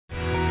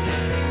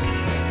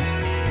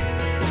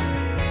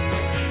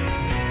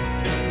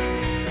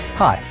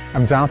Hi,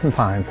 I'm Jonathan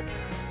Pines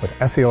with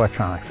SE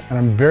Electronics, and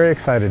I'm very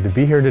excited to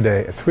be here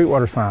today at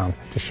Sweetwater Sound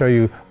to show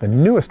you the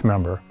newest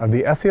member of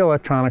the SE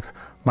Electronics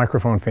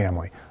microphone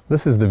family.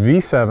 This is the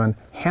V7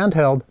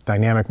 handheld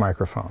dynamic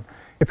microphone.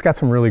 It's got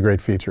some really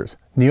great features.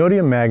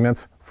 Neodymium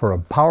magnets for a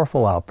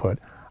powerful output,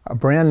 a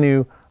brand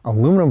new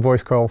aluminum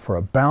voice coil for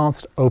a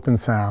balanced open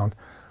sound,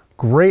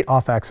 great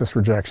off-axis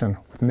rejection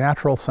with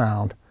natural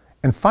sound,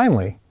 and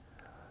finally,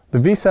 the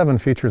V7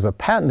 features a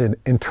patented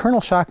internal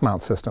shock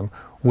mount system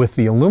with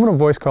the aluminum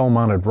voice coil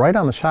mounted right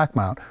on the shock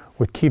mount,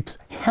 which keeps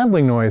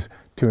handling noise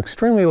to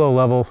extremely low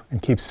levels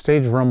and keeps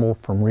stage rumble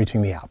from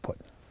reaching the output.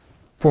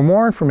 For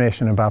more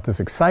information about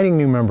this exciting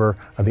new member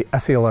of the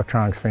SE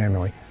Electronics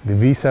family, the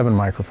V7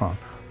 microphone,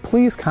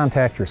 please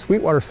contact your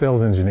Sweetwater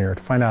sales engineer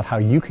to find out how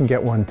you can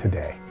get one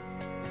today.